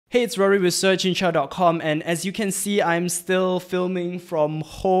Hey, it's Rory with searchinchow.com, and as you can see, I'm still filming from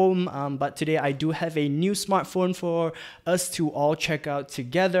home, but today I do have a new smartphone for us to all check out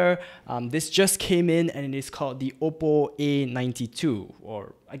together. This just came in and it is called the Oppo A92,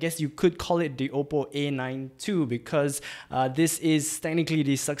 or I guess you could call it the Oppo A92 because this is technically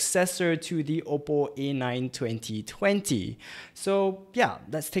the successor to the Oppo A9 2020. So yeah,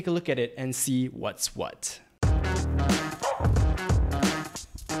 let's take a look at it and see what's what.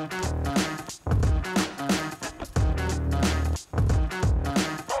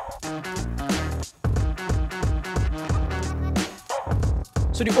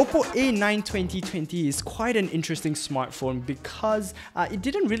 So the Oppo A9 2020 is quite an interesting smartphone because it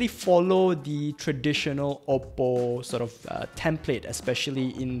didn't really follow the traditional Oppo sort of template, especially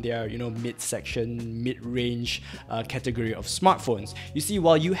in their mid-section, mid-range category of smartphones. You see,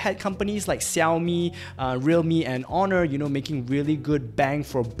 while you had companies like Xiaomi, Realme and Honor, making really good bang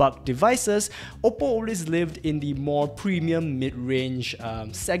for buck devices, Oppo always lived in the more premium mid-range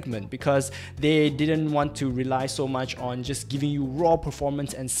segment because they didn't want to rely so much on just giving you raw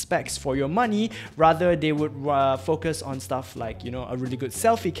performance and specs for your money. Rather, they would focus on stuff like a really good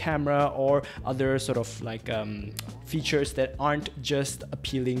selfie camera or other sort of like features that aren't just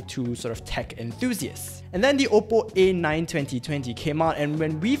appealing to sort of tech enthusiasts. And then the Oppo A9 2020 came out, and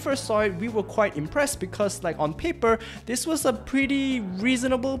when we first saw it, we were quite impressed because like on paper, this was a pretty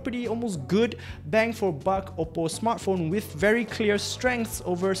reasonable, pretty almost good bang for buck Oppo smartphone with very clear strengths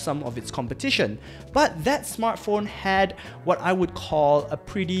over some of its competition. But that smartphone had what I would call a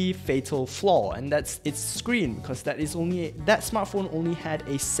pretty fatal flaw, and that's its screen, because that smartphone only had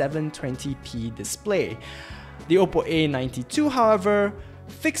a 720p display. The Oppo A92, however,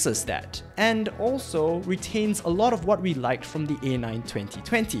 fixes that and also retains a lot of what we liked from the A9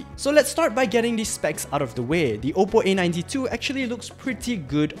 2020. So let's start by getting the specs out of the way. The Oppo A92 actually looks pretty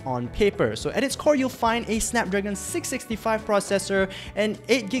good on paper. So at its core, you'll find a Snapdragon 665 processor and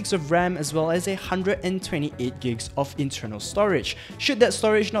 8 gigs of RAM as well as 128 gigs of internal storage. Should that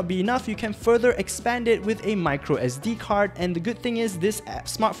storage not be enough, you can further expand it with a micro SD card, and the good thing is this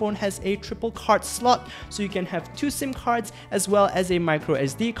smartphone has a triple card slot, so you can have 2 SIM cards as well as a micro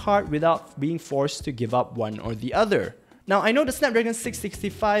SD card without being forced to give up one or the other. Now, I know the Snapdragon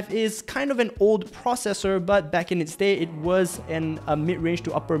 665 is kind of an old processor, but back in its day, it was a mid-range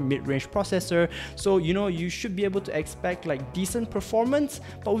to upper mid-range processor. So, you should be able to expect like decent performance.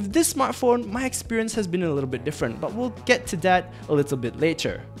 But with this smartphone, my experience has been a little bit different, but we'll get to that a little bit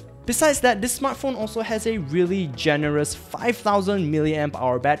later. Besides that, this smartphone also has a really generous 5000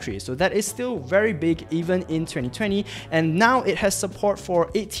 mAh battery, so that is still very big even in 2020, and now it has support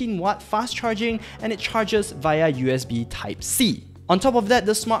for 18-watt fast charging and it charges via USB Type-C. On top of that,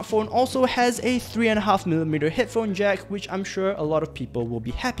 the smartphone also has a 3.5mm headphone jack, which I'm sure a lot of people will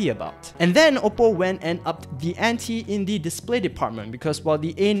be happy about. And then Oppo went and upped the ante in the display department, because while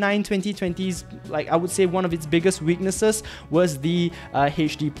the A9 2020's, I would say one of its biggest weaknesses was the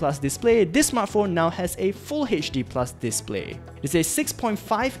HD Plus display, this smartphone now has a full HD Plus display. It's a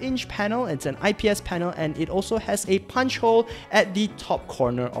 6.5-inch panel, it's an IPS panel, and it also has a punch hole at the top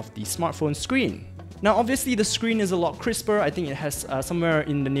corner of the smartphone screen. Now obviously the screen is a lot crisper. I think it has somewhere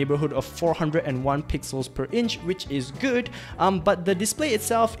in the neighborhood of 401 pixels per inch, which is good, but the display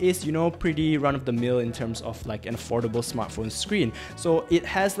itself is pretty run-of-the-mill in terms of like an affordable smartphone screen. So it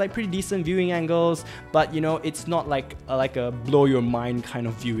has like pretty decent viewing angles, but it's not like a blow your mind kind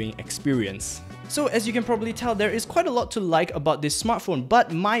of viewing experience. So as you can probably tell, there is quite a lot to like about this smartphone,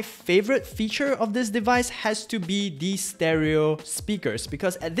 but my favorite feature of this device has to be the stereo speakers,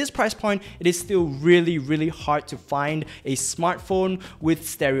 because at this price point, it is still really hard to find a smartphone with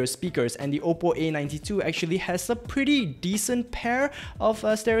stereo speakers, and the Oppo A92 actually has a pretty decent pair of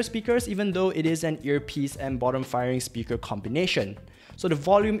stereo speakers, even though it is an earpiece and bottom firing speaker combination. So the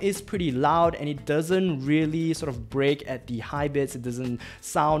volume is pretty loud and it doesn't really sort of break at the high bits, it doesn't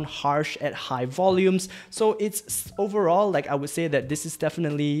sound harsh at high volumes. So it's overall, I would say that this is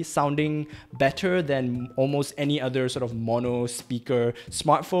definitely sounding better than almost any other sort of mono speaker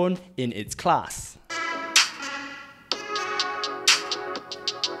smartphone in its class.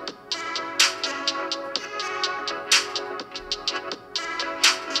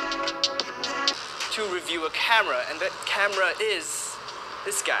 To review a camera, and that camera is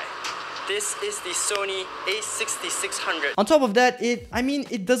this guy. This is the Sony A6600. On top of that,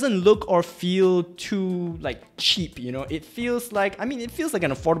 it doesn't look or feel too cheap, It feels like, it feels like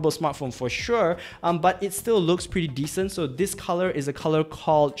an affordable smartphone for sure, but it still looks pretty decent. So this color is a color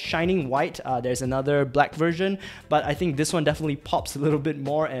called Shining White. There's another black version, but I think this one definitely pops a little bit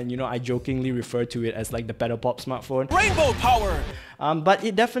more, and I jokingly refer to it as like the better pop smartphone. Rainbow power! but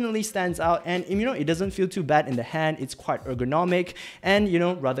it definitely stands out, and you know, it doesn't feel too bad in the hand. It's quite ergonomic and, you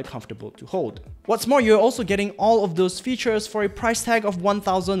know, rather comfortable to hold. What's more, you're also getting all of those features for a price tag of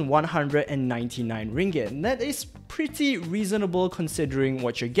 1,199 ringgit, and that is pretty reasonable considering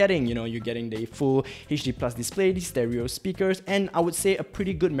what you're getting. You know, you're getting the full HD plus display, the stereo speakers, and I would say a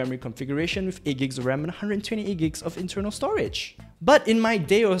pretty good memory configuration with 8 gigs of RAM and 128 gigs of internal storage. But in my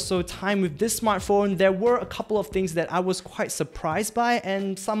day or so time with this smartphone, there were a couple of things that I was quite surprised by,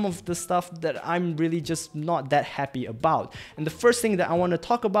 and some of the stuff that I'm really just not that happy about. And the first thing that I want to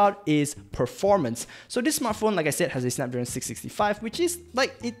talk about is performance. So this smartphone, like I said, has a Snapdragon 665, which is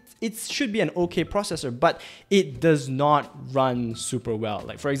like, it should be an okay processor, but it does not run super well.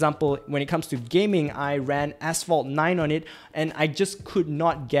 Like for example, when it comes to gaming, I ran Asphalt 9 on it, and I just could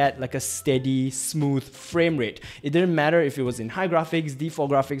not get like a steady, smooth frame rate. It didn't matter if it was in high graphics,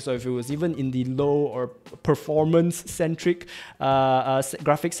 default graphics, or if it was even in the low or performance-centric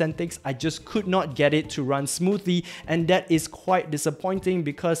graphics settings. I just could not get it to run smoothly, and that is quite disappointing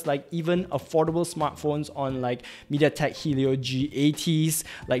because like even affordable smartphones on like MediaTek Helio G80s,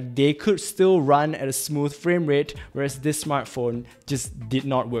 like they could still run at a smooth frame rate, whereas this smartphone just did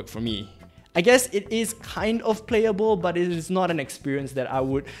not work for me. I guess it is kind of playable, but it is not an experience that I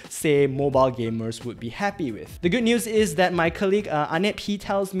would say mobile gamers would be happy with. The good news is that my colleague Anip, he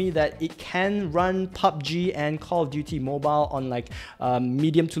tells me that it can run PUBG and Call of Duty Mobile on like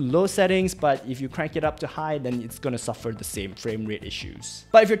medium to low settings, but if you crank it up to high, then it's gonna suffer the same frame rate issues.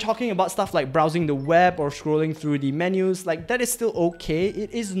 But if you're talking about stuff like browsing the web or scrolling through the menus, like that is still okay.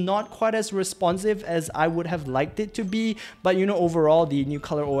 It is not quite as responsive as I would have liked it to be, but you know, overall the new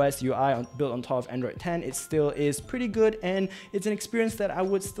ColorOS UI built on top of Android 10, it still is pretty good, and it's an experience that I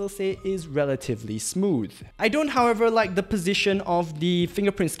would still say is relatively smooth. I don't, however, like the position of the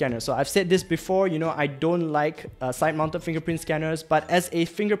fingerprint scanner. So I've said this before, you know, I don't like side-mounted fingerprint scanners, but as a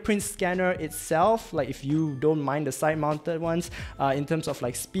fingerprint scanner itself, like if you don't mind the side-mounted ones, in terms of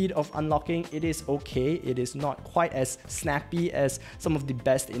like speed of unlocking, it is okay. It is not quite as snappy as some of the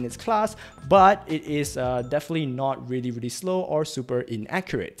best in its class, but it is definitely not really slow or super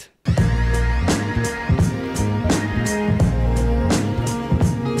inaccurate.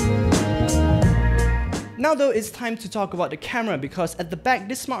 Now though, it's time to talk about the camera, because at the back,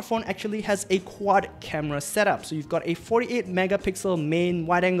 this smartphone actually has a quad camera setup. So you've got a 48 megapixel main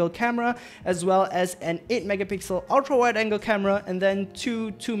wide-angle camera, as well as an 8 megapixel ultra-wide-angle camera, and then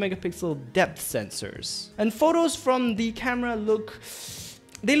two 2 megapixel depth sensors. And photos from the camera look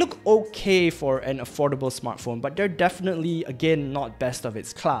okay for an affordable smartphone, but they're definitely, again, not best of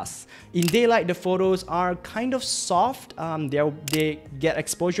its class. In daylight, the photos are kind of soft. They get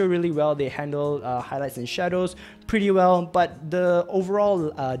exposure really well. They handle highlights and shadows pretty well, but the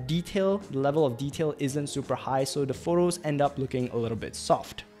overall level of detail isn't super high, so the photos end up looking a little bit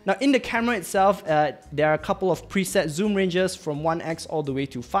soft. Now in the camera itself, there are a couple of preset zoom ranges from 1x all the way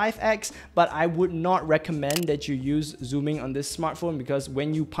to 5x, but I would not recommend that you use zooming on this smartphone because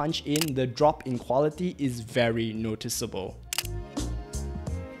when you punch in, the drop in quality is very noticeable.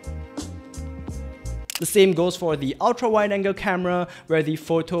 The same goes for the ultra wide angle camera, where the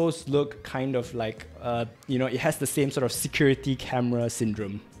photos look kind of like, you know, it has the same sort of security camera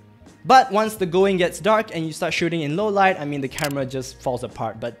syndrome. But once the going gets dark and you start shooting in low light, I mean, the camera just falls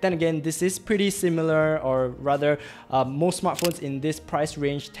apart. But then again, this is pretty similar, or rather, most smartphones in this price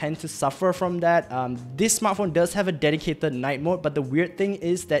range tend to suffer from that. This smartphone does have a dedicated night mode, but the weird thing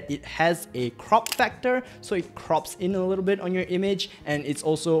is that it has a crop factor, so it crops in a little bit on your image, and it's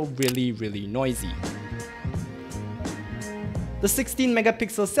also really noisy. The 16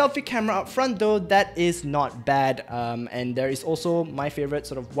 megapixel selfie camera up front though, that is not bad, and there is also my favorite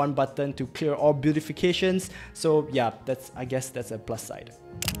sort of one button to clear all beautifications, so yeah, I guess that's a plus side.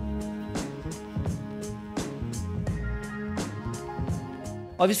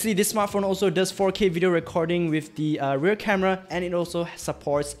 Obviously, this smartphone also does 4K video recording with the rear camera, and it also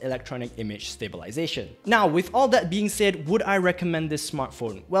supports electronic image stabilization. Now, with all that being said, would I recommend this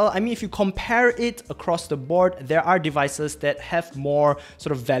smartphone? Well, I mean, if you compare it across the board, there are devices that have more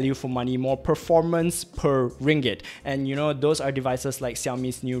sort of value for money, more performance per ringgit. And you know, those are devices like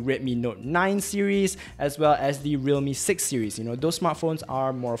Xiaomi's new Redmi Note 9 series, as well as the Realme 6 series. You know, those smartphones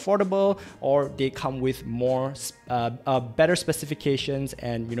are more affordable, or they come with more better specifications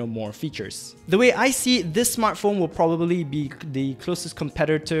and more features. The way I see it, this smartphone will probably be the closest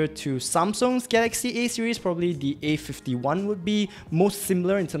competitor to Samsung's Galaxy A series. Probably the A51 would be most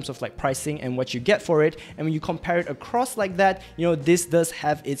similar in terms of like pricing and what you get for it. And when you compare it across like that, this does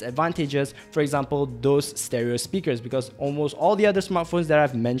have its advantages. For example, those stereo speakers, because almost all the other smartphones that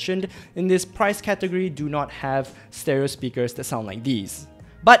I've mentioned in this price category do not have stereo speakers that sound like these.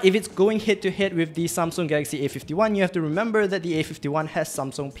 But if it's going head to head with the Samsung Galaxy A51, you have to remember that the A51 has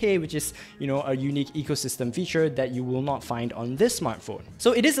Samsung Pay, which is, a unique ecosystem feature that you will not find on this smartphone.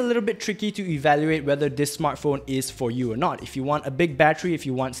 So it is a little bit tricky to evaluate whether this smartphone is for you or not. If you want a big battery, if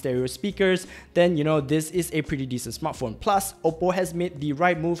you want stereo speakers, then this is a pretty decent smartphone. Plus, Oppo has made the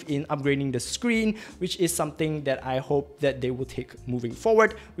right move in upgrading the screen, which is something that I hope that they will take moving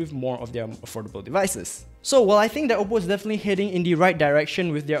forward with more of their affordable devices. So while I think that Oppo is definitely heading in the right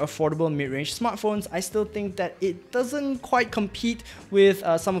direction with their affordable mid-range smartphones, I still think that it doesn't quite compete with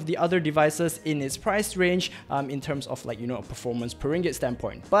some of the other devices in its price range in terms of like, a performance per ringgit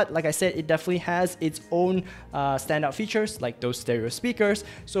standpoint. But like I said, it definitely has its own standout features like those stereo speakers.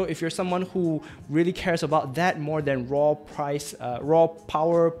 So if you're someone who really cares about that more than raw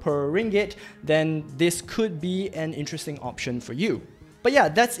power per ringgit, then this could be an interesting option for you. But yeah,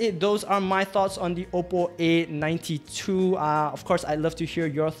 that's it. Those are my thoughts on the Oppo A92. Of course, I'd love to hear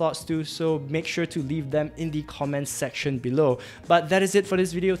your thoughts too, so make sure to leave them in the comments section below. But that is it for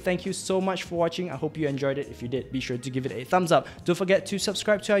this video. Thank you so much for watching. I hope you enjoyed it. If you did, be sure to give it a thumbs up. Don't forget to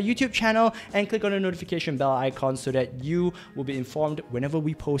subscribe to our YouTube channel and click on the notification bell icon so that you will be informed whenever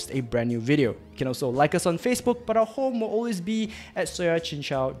we post a brand new video. You can also like us on Facebook, but our home will always be at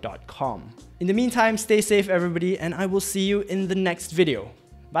soyachinchao.com. In the meantime, stay safe everybody, and I will see you in the next video.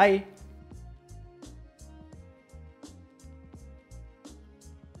 Bye!